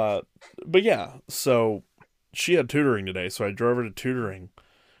 But yeah, so she had tutoring today, so I drove her to tutoring,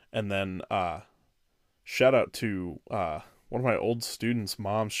 and then shout out to one of my old students'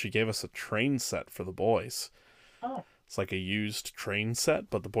 moms. She gave us a train set for the boys. oh, It's like a used train set,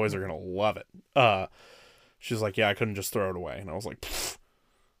 but the boys are gonna love it. She's like, yeah, I couldn't just throw it away, and I was like,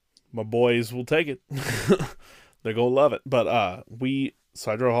 my boys will take it. They're gonna love it. But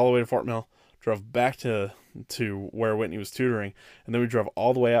so I drove all the way to Fort Mill, drove back to where Whitney was tutoring, and then we drove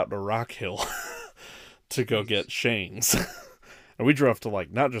all the way out to Rock Hill to go Jeez. get Shane's. And And we drove to,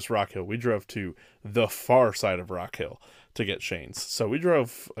 like, not just Rock Hill, we drove to the far side of Rock Hill to get Shane's. So we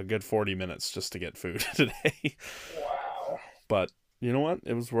drove a good 40 minutes just to get food today. Wow. But you know what?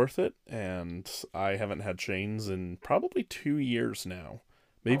 It was worth it. And I haven't had Shane's in probably 2 years now.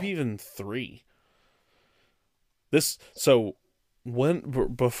 Maybe even 3. So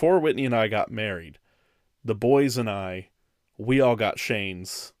before Whitney and I got married, the boys and we all got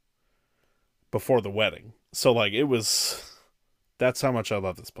Shane's before the wedding. So, like, that's how much I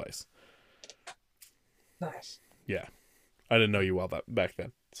love this place. Nice. Yeah. I didn't know you well back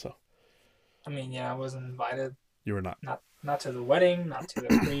then, so. I mean, yeah, I wasn't invited. You were not. Not to the wedding, not to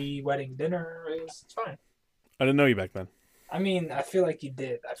the pre-wedding dinner. It's fine. I didn't know you back then. I mean, I feel like you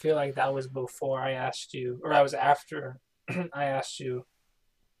did. I feel like that was before I asked you, or I was after I asked you,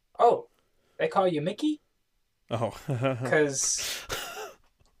 oh, they call you Mickey? Oh. Because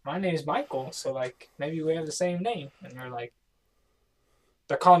my name's Michael, so, like, maybe we have the same name. And you're like,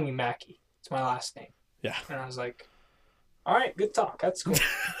 they're calling me Mackie. It's my last name. Yeah. And I was like, all right, good talk. That's cool.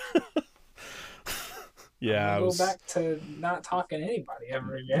 Yeah. Go back to not talking to anybody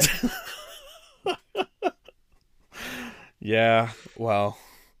ever again. Yeah, well,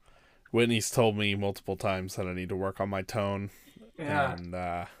 Whitney's told me multiple times that I need to work on my tone. Yeah. And,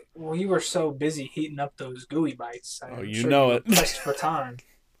 well, you were so busy heating up those gooey bites. You know you it. were pressed for time.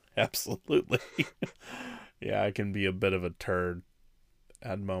 Absolutely. Yeah, I can be a bit of a turd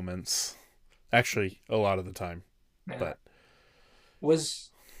at moments. Actually, a lot of the time. Yeah. But was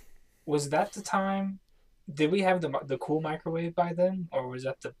that the time? Did we have the cool microwave by then, or was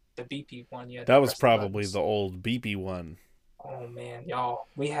that the beepy one? That was probably the old beepy one. Oh man, y'all,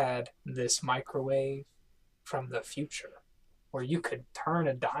 we had this microwave from the future where you could turn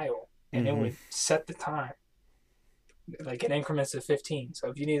a dial and it would set the time, like in increments of 15. So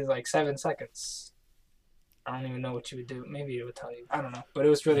if you needed like 7 seconds, I don't even know what you would do. Maybe it would tell you. I don't know, but it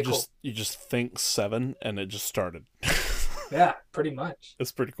was really cool. You just think 7 and it just started. Yeah, pretty much.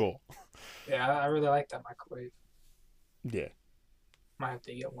 It's pretty cool. Yeah, I really like that microwave. Yeah. Might have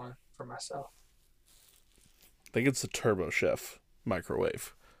to get one for myself. I think it's the Turbo Chef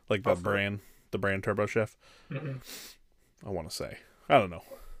microwave. Like the brand Turbo Chef. Mm-hmm. I want to say. I don't know.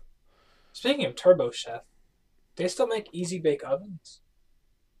 Speaking of Turbo Chef, they still make Easy Bake Ovens?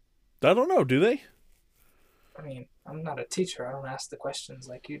 I don't know. Do they? I mean, I'm not a teacher. I don't ask the questions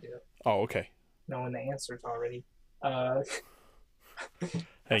like you do. Oh, okay. Knowing the answers already. Hey,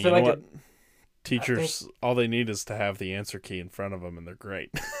 you know what? Teachers, all they need is to have the answer key in front of them, and they're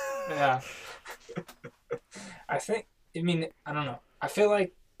great. Yeah. I don't know. I feel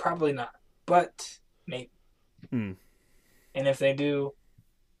like probably not, but maybe. Hmm. And if they do,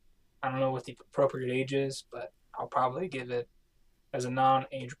 I don't know what the appropriate age is, but I'll probably give it as a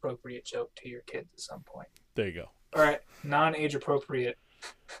non-age appropriate joke to your kids at some point. There you go. All right, non-age appropriate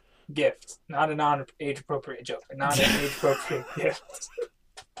gift, not a non-age appropriate joke, a non-age appropriate gift.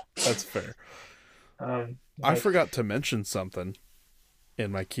 That's fair. I forgot to mention something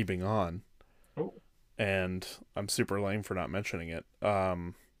in my keeping on. Ooh. And I'm super lame for not mentioning it.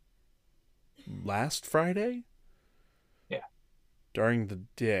 Last Friday? Yeah. During the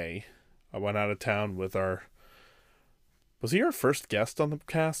day, I went out of town with was he our first guest on the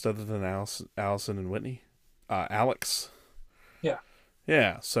cast other than Allison and Whitney? Alex. Yeah.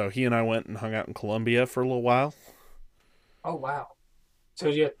 Yeah, so he and I went and hung out in Columbia for a little while. Oh, wow.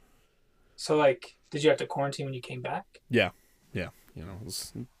 So did you have to quarantine when you came back? Yeah. You know, it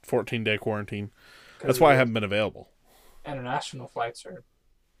was 14-day quarantine. That's why I haven't been available. International flights are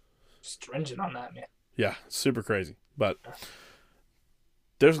stringent on that, man. Yeah, super crazy. But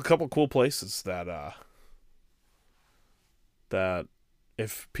there's a couple cool places that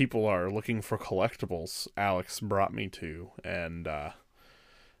if people are looking for collectibles, Alex brought me to, and I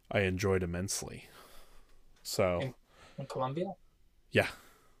enjoyed immensely. So in Columbia? Yeah.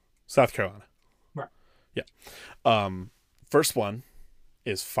 South Carolina. Right. Yeah. First one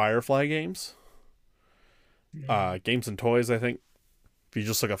is Firefly Games. Games and Toys, I think. If you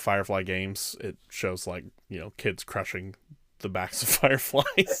just look at Firefly Games, it shows kids crushing the backs of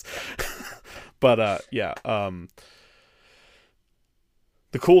fireflies. But yeah.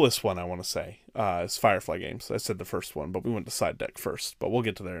 The coolest one I want to say is Firefly Games. I said the first one, but we went to Side Deck first. But we'll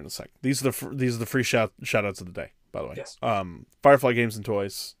get to there in a sec. These are the free shout outs of the day, by the way. Yes. Firefly Games and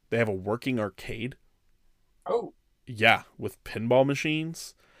Toys. They have a working arcade. Oh. Yeah, with pinball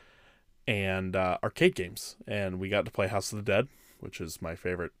machines and arcade games. And we got to play House of the Dead, which is my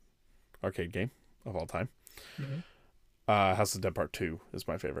favorite arcade game of all time. Mm-hmm. House of the Dead Part 2 is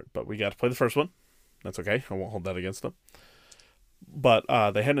my favorite. But we got to play the first one. That's okay. I won't hold that against them. But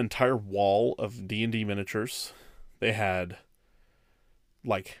they had an entire wall of D&D miniatures. They had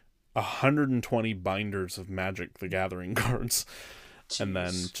like 120 binders of Magic the Gathering cards. And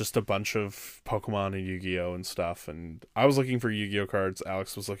then Jeez. just a bunch of Pokemon and Yu-Gi-Oh! And stuff. And I was looking for Yu-Gi-Oh! Cards.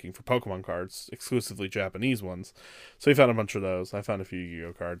 Alex was looking for Pokemon cards, exclusively Japanese ones. So he found a bunch of those. I found a few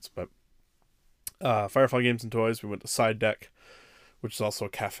Yu-Gi-Oh! Cards. But Firefly Games and Toys, we went to Side Deck, which is also a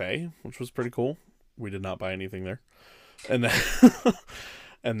cafe, which was pretty cool. We did not buy anything there. And then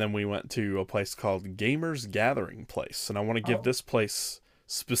and then we went to a place called Gamers Gathering Place. And I want to give this place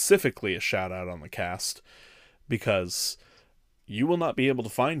specifically a shout out on the cast because you will not be able to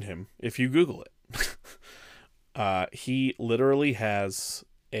find him if you Google it. He literally has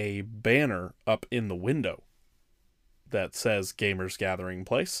a banner up in the window that says Gamers Gathering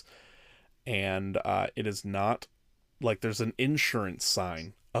Place. And it is not like there's an insurance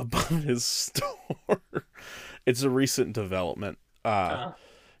sign above his store. It's a recent development.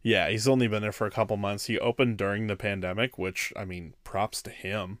 Yeah, he's only been there for a couple months. He opened during the pandemic, which, I mean, props to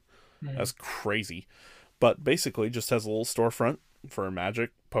him. That's crazy. But basically just has a little storefront for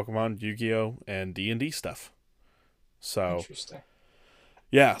Magic, Pokemon, Yu-Gi-Oh, and D&D stuff. So, Interesting.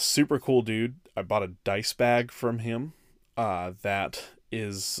 Yeah, super cool dude. I bought a dice bag from him that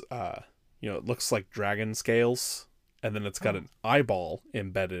is, it looks like dragon scales, and then it's got an eyeball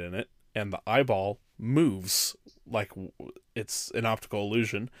embedded in it, and the eyeball moves like it's an optical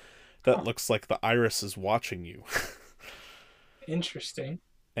illusion that looks like the iris is watching you. Interesting.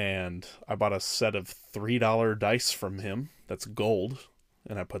 And I bought a set of $3 dice from him that's gold,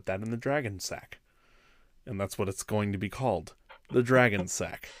 and I put that in the dragon sack. And that's what it's going to be called, the dragon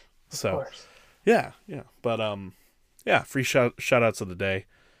sack. So, yeah. But, free shout outs of the day.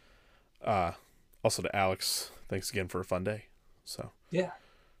 Also to Alex, thanks again for a fun day. So, yeah,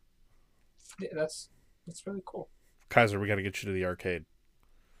 that's really cool. Kaiser, we got to get you to the arcade.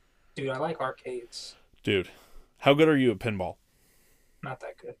 Dude, I like arcades. Dude, how good are you at pinball? Not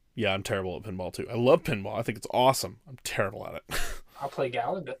that good. Yeah, I'm terrible at pinball too. I love pinball. I think it's awesome. I'm terrible at it. I'll play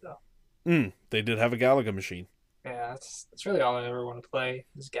Galaga though. They did have a Galaga machine. Yeah, that's really all I ever want to play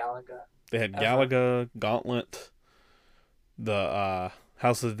is Galaga. They had Galaga, Gauntlet, the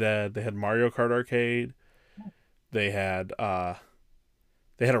House of the Dead. They had Mario Kart Arcade. They had a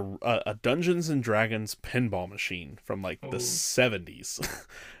Dungeons and Dragons pinball machine from like the 70s,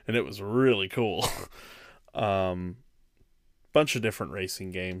 and it was really cool. Bunch of different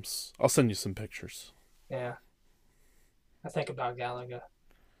racing games. I'll send you some pictures. Yeah, I think about Galaga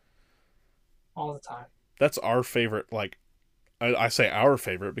all the time. That's our favorite. Like, I say our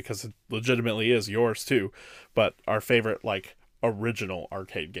favorite because it legitimately is yours too, but our favorite like original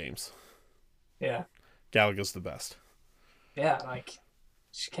arcade games. Yeah, Galaga's the best. Yeah, like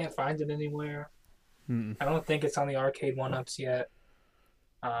you can't find it anywhere. Mm-mm. I don't think it's on the arcade 1-ups yet.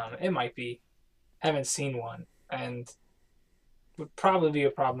 It might be. Haven't seen one, and would probably be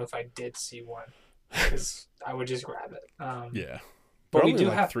a problem if I did see one, because I would just grab it. Yeah, but we we do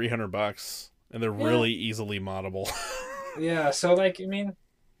like have $300, and they're really easily moddable. Yeah, so like I mean,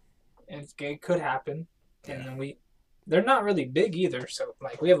 it could happen, and then they're not really big either. So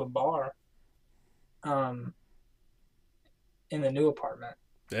like we have a bar, in the new apartment.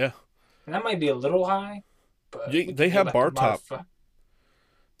 Yeah, and that might be a little high, but they have bar top.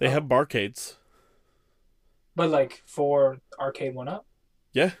 They have barcades. But like for arcade 1-up.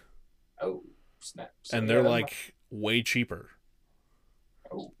 Yeah. Oh snap! So, and they're like way cheaper.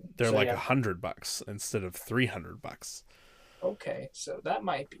 Oh, they're so, like $100 instead of $300. Okay, so that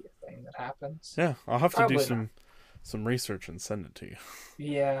might be a thing that happens. Yeah, I'll have Probably to do some research and send it to you.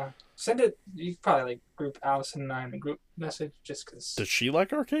 Yeah, send it. You could probably like group Allison and I in the group message just because. Does she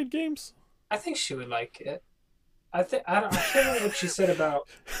like arcade games? I think she would like it. I can't remember what she said about.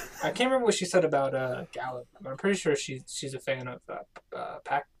 I can't remember what she said about Galaga. But I'm pretty sure she's a fan of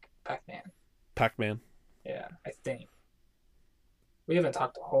Pac-Man. Pac-Man. Yeah, I think. We haven't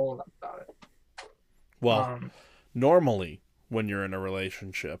talked a whole lot about it. Well, normally when you're in a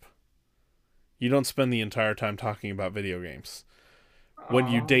relationship, you don't spend the entire time talking about video games. When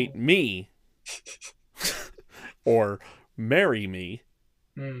you date me or marry me,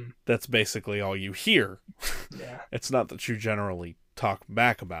 that's basically all you hear. Yeah. It's not that you generally talk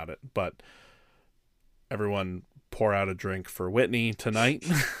back about it, but everyone pour out a drink for Whitney tonight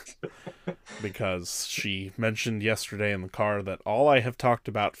because she mentioned yesterday in the car that all I have talked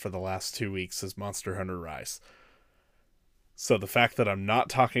about for the last 2 weeks is Monster Hunter Rise. So the fact that I'm not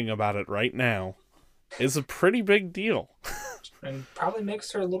talking about it right now is a pretty big deal. And probably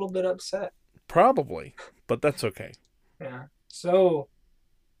makes her a little bit upset. Probably, but that's okay. Yeah. So,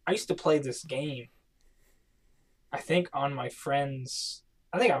 I used to play this game. I think on my friend's.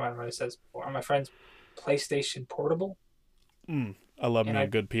 I think I might have said this before. On my friend's PlayStation Portable. I love and me a I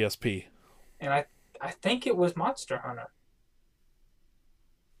good PSP. and I think it was Monster Hunter.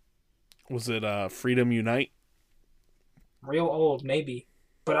 Was it Freedom Unite? Real old, maybe.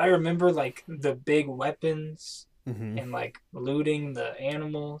 But I remember like the big weapons Mm-hmm. and like looting the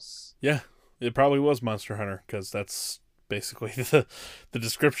animals. Yeah, it probably was Monster Hunter because that's basically the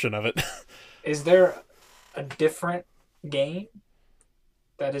description of it. Is there a different game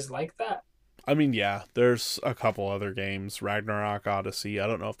that is like that? I mean, yeah, there's a couple other games. Ragnarok Odyssey. I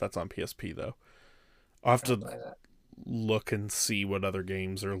don't know if that's on PSP though. I'll have I don't to play that. look and see what other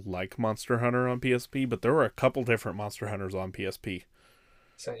games are like Monster Hunter on PSP, but there were a couple different Monster Hunters on PSP.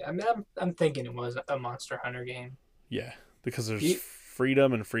 So yeah, I mean, I'm thinking it was a Monster Hunter game. Yeah, because there's You,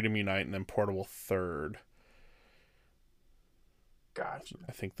 Freedom and Freedom Unite and then Portable Third. gotcha.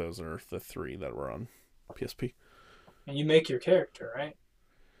 I think those are the three that were on PSP. And you make your character, right?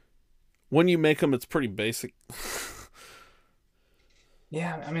 When you make them, it's pretty basic.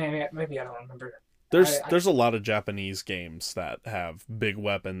 Yeah, I mean, maybe I don't remember. There's a lot of Japanese games that have big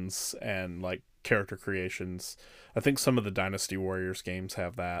weapons and like character creations. I think some of the Dynasty Warriors games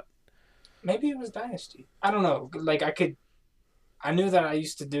have that. Maybe it was Dynasty. I don't know. Like I knew that I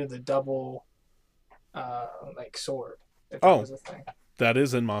used to do the double, like sword. If that Oh, was a thing. that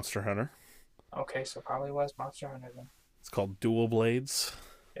is in Monster Hunter. Okay, so probably was Monster Hunter then. It's called Dual Blades.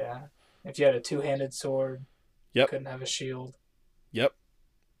 Yeah. If you had a two-handed sword, you Yep. couldn't have a shield. Yep.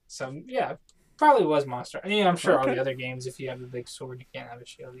 So yeah, probably was Monster. I mean, I'm sure all Okay. the other games, if you have a big sword, you can't have a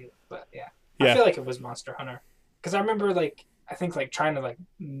shield either. But yeah, Yeah. I feel like it was Monster Hunter because I remember like I think like trying to like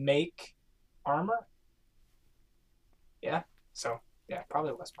make armor. Yeah. So yeah,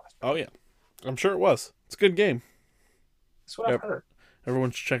 probably was Monster. Oh yeah. I'm sure it was. It's a good game. That's what Yep. I've heard.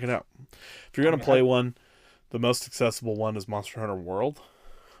 Everyone should check it out. If you're gonna play one, the most accessible one is Monster Hunter World.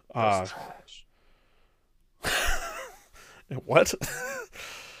 That's trash. What?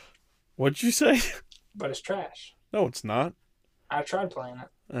 What'd you say? But it's trash. No, it's not. I tried playing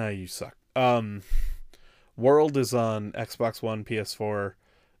it. You suck. World is on Xbox One, PS4,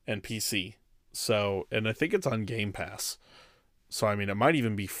 and PC. So, and I think it's on Game Pass. So, I mean, it might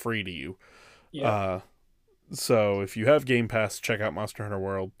even be free to you. Yeah. So if you have Game Pass, check out Monster Hunter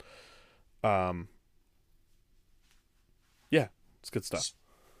World. Yeah, it's good stuff.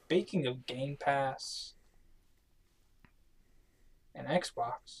 Speaking of Game Pass and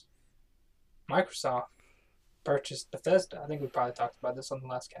Xbox, Microsoft purchased Bethesda. I think we probably talked about this on the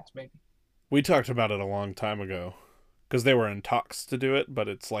last cast, maybe. We talked about it a long time ago because they were in talks to do it, but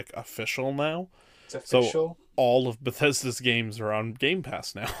it's like official now. It's official. So all of Bethesda's games are on Game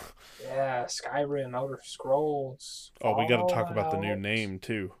Pass now. Yeah, Skyrim, Elder Scrolls. Oh, we got to talk about the new Fallout. name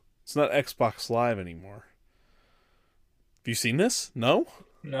too. It's not Xbox Live anymore. Have you seen this? No?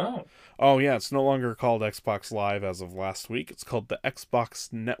 No. Oh yeah, it's no longer called Xbox Live as of last week. It's called the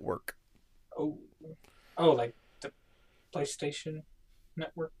Xbox Network. Oh. Oh, like the PlayStation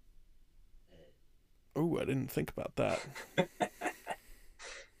Network. Oh, I didn't think about that.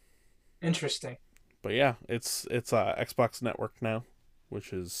 Interesting. But yeah, it's Xbox Network now,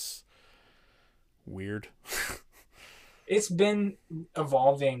 which is weird. It's been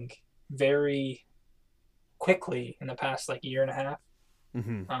evolving very quickly in the past like year and a half.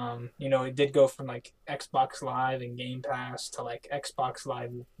 Mm-hmm. It did go from like Xbox Live and Game Pass to like Xbox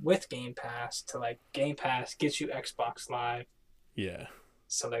Live with Game Pass to like Game Pass gets you Xbox Live. Yeah.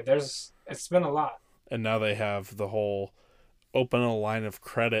 So like it's been a lot. And now they have the whole open a line of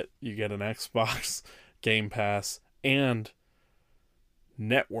credit, you get an Xbox, Game Pass, and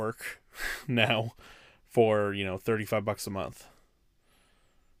Network now for, $35 a month.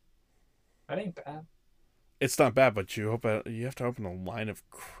 That ain't bad. It's not bad, but you have to open a line of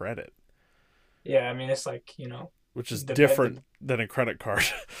credit, Yeah, I mean it's like, which is the different than a credit card.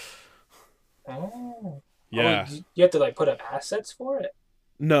 Oh. Yeah. Oh, you have to like put up assets for it?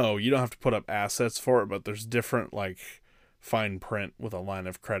 No, you don't have to put up assets for it, but there's different like fine print with a line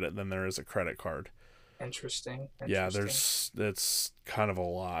of credit than there is a credit card. Interesting. Yeah, it's kind of a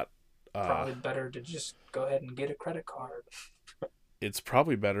lot. Probably better to just go ahead and get a credit card. It's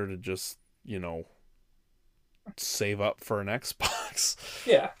probably better to just, save up for an Xbox.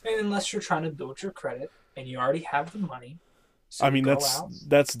 Yeah, and unless you're trying to build your credit and you already have the money. So I mean, go that's out.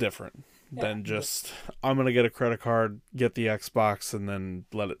 that's different Yeah, than just I'm going to get a credit card, get the Xbox and then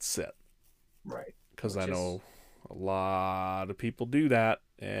let it sit. Right. Cuz I Which is- know a lot of people do that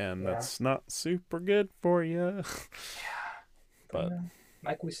and Yeah. that's not super good for you. But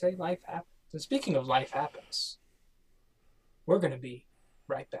like we say, life happens. And speaking of life happens, we're going to be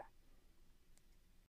right back.